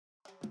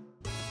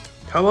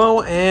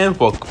Hello and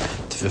welcome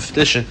to the 5th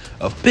edition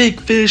of Big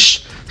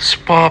Fish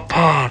Small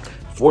Pond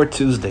for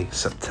Tuesday,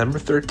 September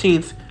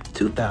 13th,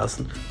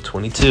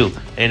 2022.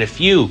 And if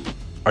you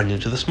are new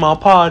to the Small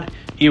Pod,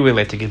 here we'd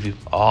like to give you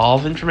all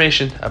the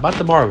information about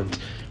the Marlins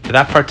for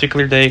that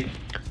particular day,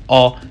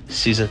 all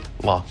season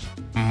long.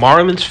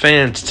 Marlins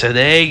fans,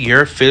 today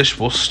your fish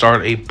will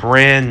start a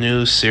brand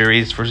new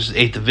series versus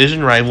a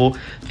division rival,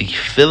 the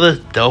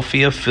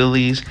Philadelphia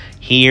Phillies,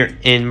 here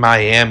in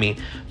Miami.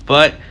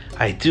 But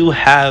I do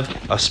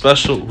have a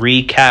special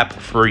recap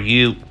for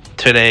you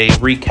today,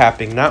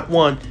 recapping not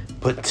one,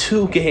 but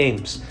two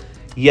games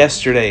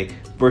yesterday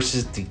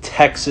versus the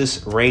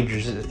Texas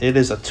Rangers. It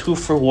is a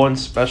 2-for-1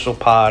 special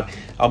pod.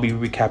 I'll be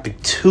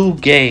recapping two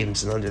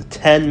games in under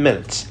 10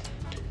 minutes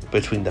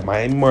between the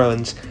Miami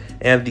Marlins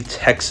and the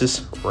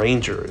Texas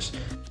Rangers.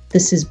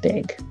 This is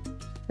big.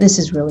 This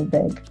is really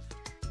big.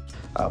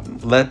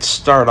 Let's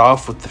start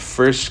off with the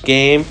first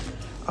game.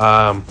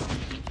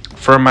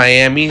 For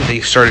Miami, they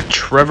started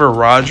Trevor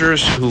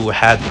Rogers, who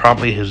had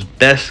probably his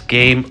best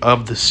game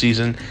of the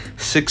season.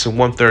 6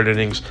 1/3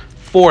 innings,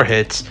 4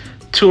 hits,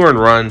 2 earned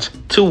runs,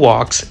 2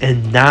 walks,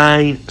 and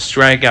 9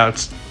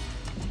 strikeouts.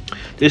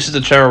 This is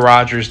the Trevor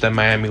Rogers that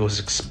Miami was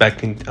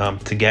expecting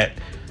to get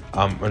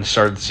on the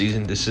start of the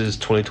season. This is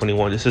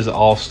 2021. This is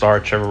all-star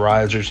Trevor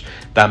Rogers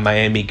that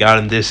Miami got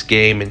in this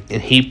game,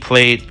 and he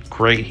played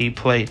great. He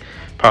played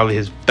probably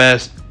his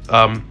best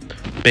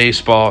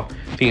baseball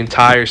the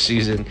entire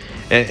season.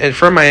 And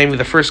for Miami,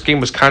 the first game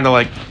was kind of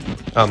like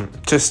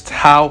just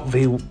how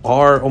they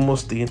are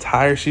almost the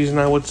entire season,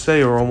 I would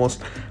say, or almost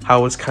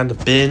how it's kind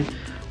of been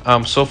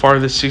so far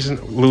this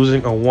season,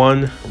 losing a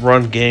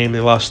 1-run game.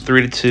 They lost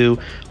 3-2,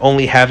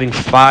 only having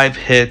 5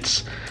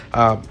 hits,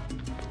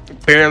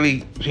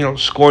 barely,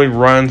 scoring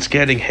runs,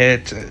 getting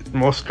hits.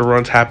 Most of the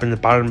runs happened at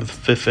the bottom of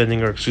the 5th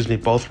inning,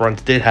 both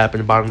runs did happen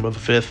at the bottom of the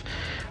 5th.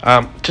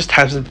 Just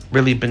hasn't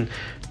really been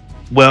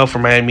well for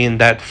Miami in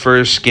that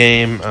first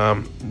game.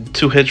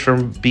 2 hits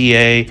from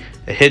BA,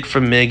 a hit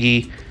from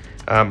Miggy,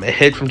 a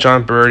hit from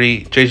Jon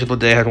Berti. JJ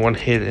Bleday had 1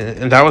 hit,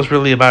 and that was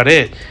really about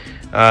it.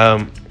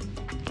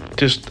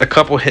 Just a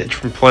couple hits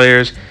from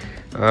players.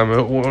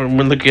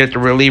 When looking at the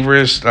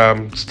relievers,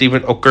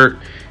 Steven Okert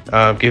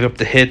gave up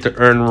the hit, the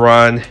earned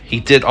run.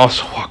 He did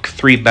also walk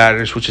 3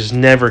 batters, which is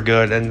never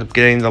good. Ended up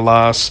getting the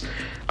loss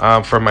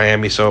for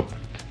Miami. So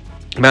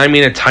Miami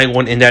in a tight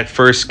one in that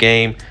first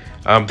game.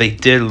 They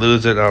did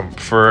lose it.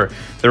 For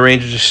the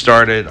Rangers, just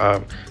started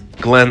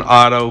Glenn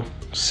Otto,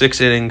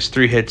 6 innings,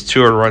 3 hits,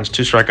 2 earned runs,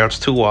 2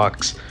 strikeouts, 2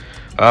 walks.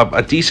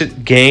 A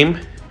decent game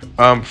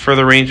for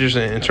the Rangers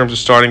in terms of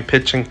starting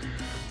pitching.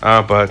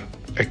 But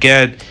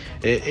again,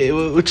 it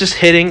was just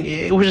hitting.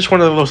 It was just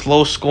one of those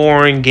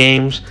low-scoring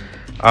games.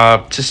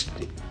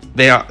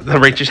 The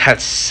Rangers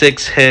had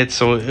 6 hits,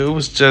 so it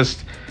was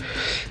just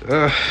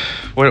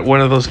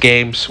one of those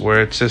games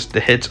where it's just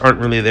the hits aren't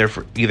really there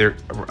for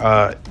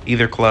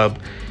either club.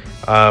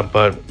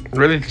 But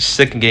really, the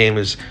second game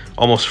is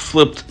almost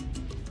flipped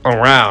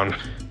around,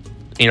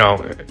 in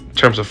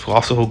terms of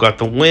also who got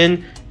the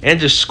win and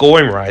just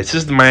scoring rise.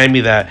 This is the Miami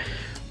that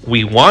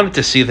we wanted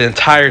to see the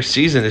entire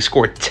season. They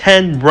scored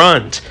 10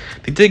 runs.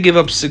 They did give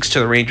up 6 to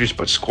the Rangers,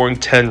 but scoring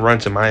 10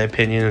 runs, in my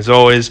opinion, is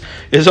always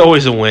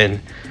a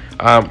win.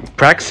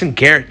 Braxton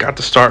Garrett got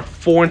to start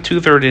 4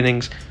 2/3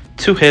 innings,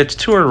 2 hits,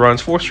 2 earned runs,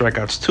 4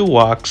 strikeouts, 2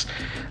 walks.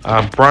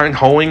 Brian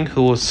Hoeing,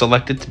 who was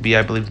selected to be,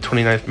 I believe, the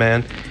 29th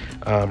man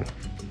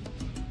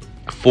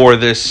for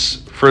this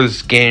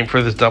game,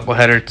 for this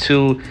doubleheader,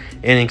 2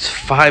 innings,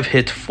 5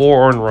 hits,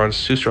 4 earned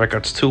runs, 2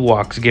 strikeouts, 2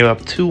 walks. Gave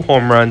up 2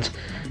 home runs.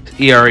 His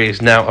ERA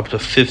is now up to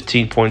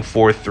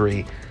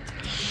 15.43.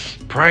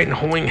 Brian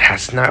Hoeing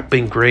has not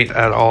been great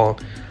at all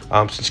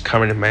since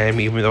coming to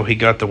Miami. Even though he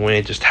got the win,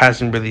 it just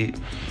hasn't really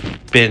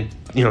been,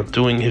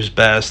 doing his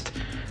best.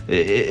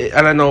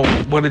 I don't know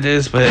what it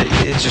is, but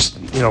it's just,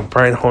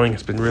 Brian Hoeing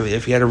has been really,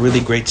 if he had a really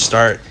great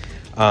start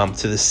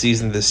to the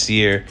season this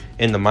year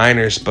in the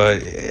minors,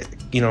 but,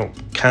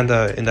 kind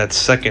of in that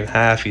second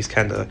half, he's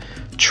kind of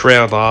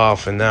trailed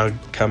off, and now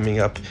coming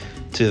up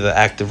to the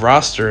active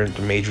roster in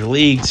the major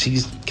leagues,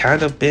 he's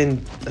kind of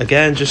been,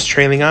 again, just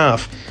trailing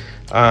off.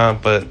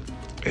 But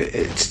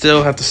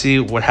still have to see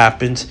what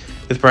happens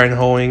with Brian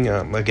Hoeing.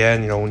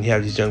 Again, when you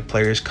have these young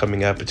players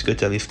coming up, it's good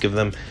to at least give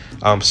them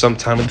some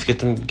time, at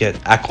least get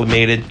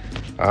acclimated.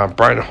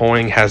 Brian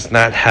Hoeing has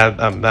not had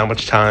that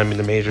much time in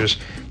the majors.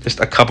 Just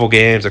a couple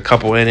games, a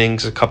couple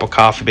innings, a cup of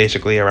coffee,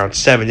 basically around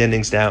 7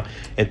 innings now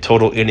in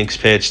total innings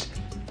pitched.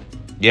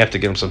 You have to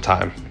give him some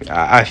time.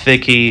 I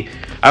think he's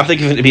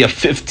going to be a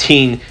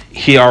 15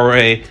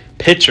 ERA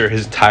pitcher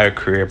his entire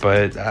career,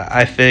 but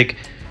I think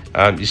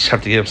you just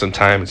have to give him some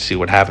time and see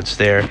what happens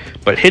there.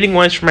 But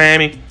hitting-wise for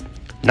Miami,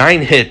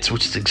 9 hits,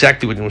 which is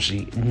exactly what you want to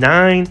see.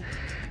 9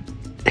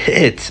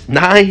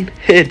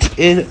 hits,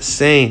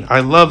 insane. I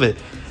love it.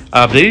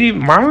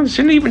 Marlins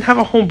didn't even have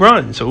a home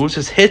run, so it was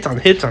just hits on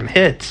hits on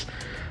hits.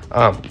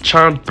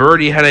 Jon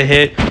Berti had a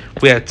hit.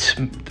 We had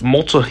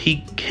multiple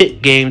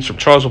hit games from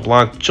Charles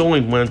LeBlanc, Joey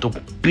Wendell,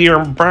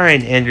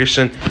 Brian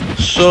Anderson.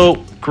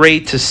 So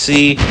great to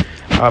see.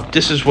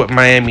 This is what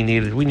Miami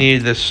needed. We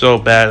needed this so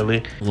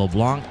badly.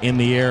 LeBlanc in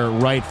the air,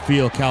 right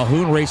field.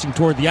 Calhoun racing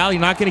toward the alley,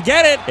 not going to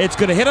get it. It's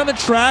going to hit on the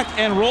track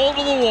and roll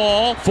to the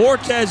wall.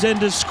 Fortes in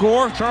to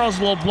score. Charles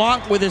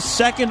LeBlanc with his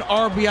second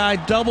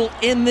RBI double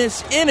in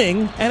this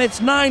inning, and it's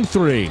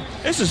 9-3.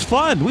 This is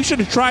fun. We should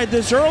have tried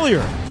this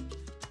earlier.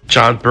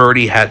 Jon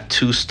Berti had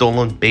 2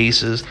 stolen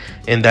bases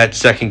in that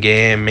second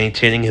game,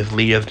 maintaining his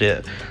lead of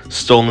the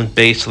stolen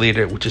base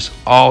leader, which is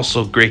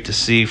also great to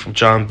see from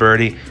Jon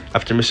Berti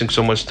after missing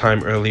so much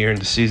time earlier in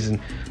the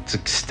season to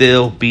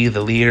still be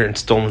the leader in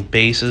stolen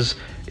bases.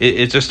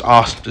 It's just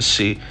awesome to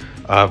see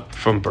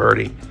from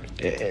Berti.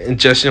 And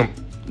just,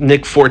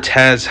 Nick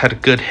Fortes had a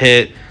good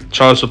hit.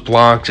 Charles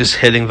LeBlanc just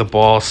hitting the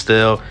ball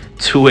still.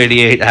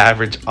 288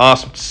 average.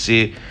 Awesome to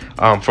see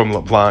from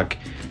LeBlanc.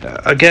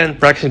 Again,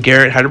 Braxton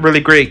Garrett had a really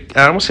great,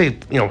 I won't say,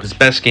 his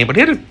best game, but he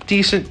had a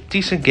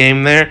decent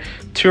game there.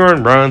 2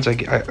 earned runs,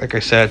 like I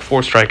said, 4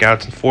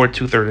 strikeouts and 4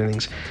 2/3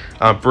 innings.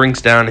 Brings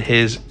down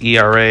his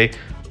ERA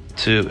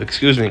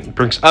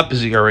brings up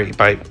his ERA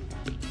by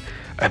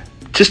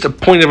just a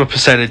point of a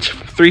percentage,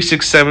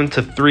 3.67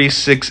 to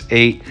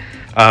 3.68.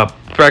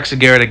 Braxton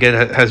Garrett,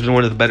 again, has been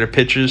one of the better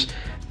pitchers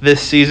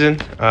this season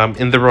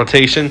in the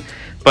rotation.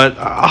 But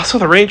also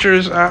the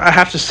Rangers, I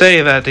have to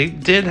say that they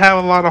did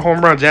have a lot of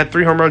home runs. They had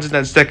 3 home runs in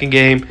that second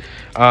game.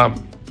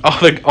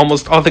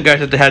 Almost all the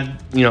guys that they had,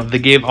 they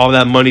gave all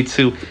that money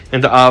to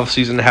in the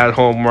offseason had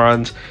home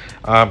runs.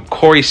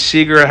 Corey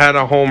Seager had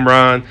a home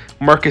run.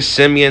 Marcus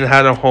Semien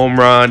had a home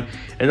run.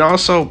 And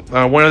also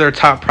one of their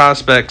top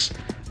prospects,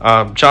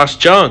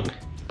 Josh Jung,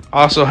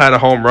 also had a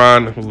home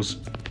run, who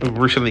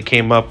recently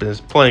came up and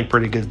is playing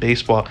pretty good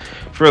baseball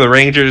for the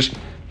Rangers.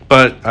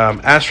 But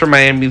as for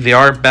Miami, they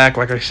are back,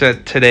 like I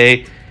said,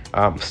 today,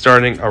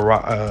 playing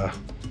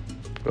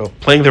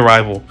the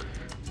rival,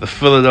 the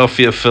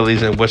Philadelphia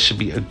Phillies, in what should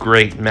be a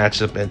great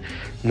matchup. And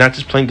not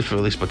just playing the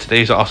Phillies, but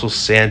today's also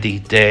Sandy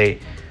Day.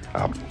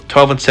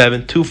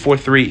 12-7,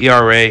 2.43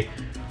 ERA.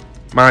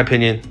 My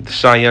opinion, the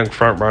Cy Young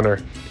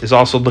frontrunner is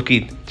also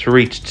looking to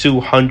reach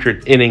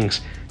 200 innings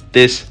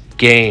this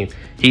game.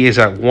 He is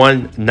at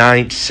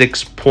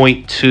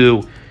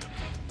 196.2.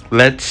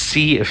 Let's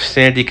see if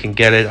Sandy can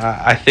get it.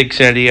 I think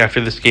Sandy,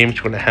 after this game, is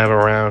going to have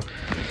around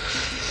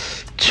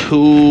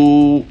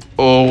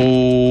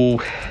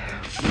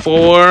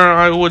 204,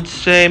 I would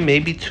say,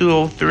 maybe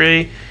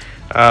 203.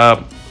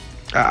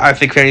 I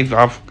think Sandy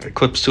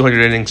clips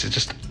 200 innings. It's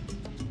just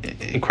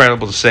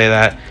incredible to say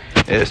that,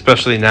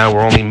 especially now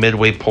we're only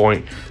midway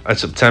point of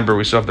September.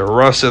 We still have the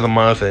rest of the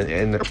month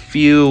and a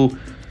few,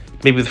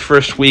 maybe the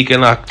first week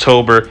in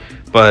October,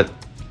 but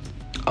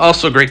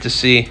also great to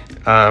see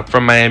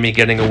from Miami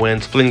getting a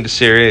win, splitting the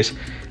series.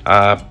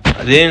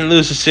 They didn't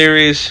lose the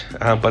series,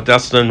 but they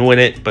also didn't win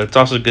it. But it's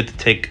also good to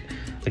take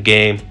a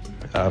game,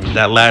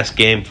 that last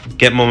game,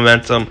 get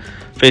momentum,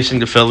 facing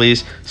the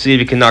Phillies, see if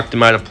you can knock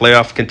them out of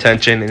playoff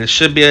contention. And it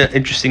should be an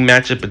interesting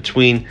matchup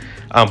between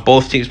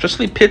both teams,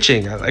 especially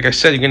pitching. Like I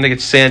said, you're going to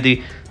get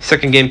Sandy.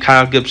 Second game,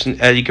 Kyle Gibson,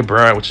 Eddie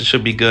Cabrera, which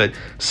should be good.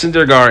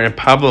 Syndergaard and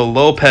Pablo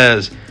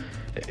Lopez.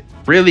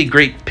 Really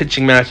great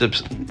pitching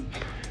matchups.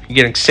 You're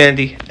getting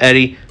Sandy,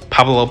 Eddie,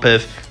 Pablo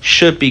Lopez.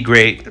 Should be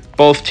great.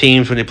 Both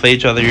teams, when they play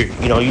each other, you're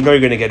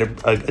going to get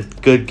a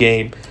good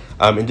game.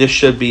 And this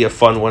should be a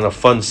fun one, a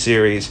fun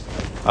series.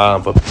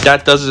 But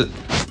that does it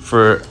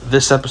for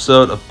this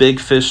episode of Big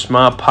Fish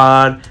Small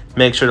Pod.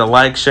 Make sure to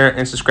like, share,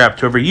 and subscribe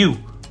to wherever you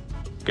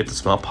get the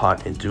Small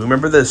Pod. And do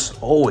remember this,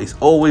 always,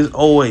 always,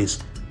 always,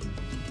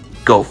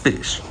 go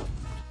fish.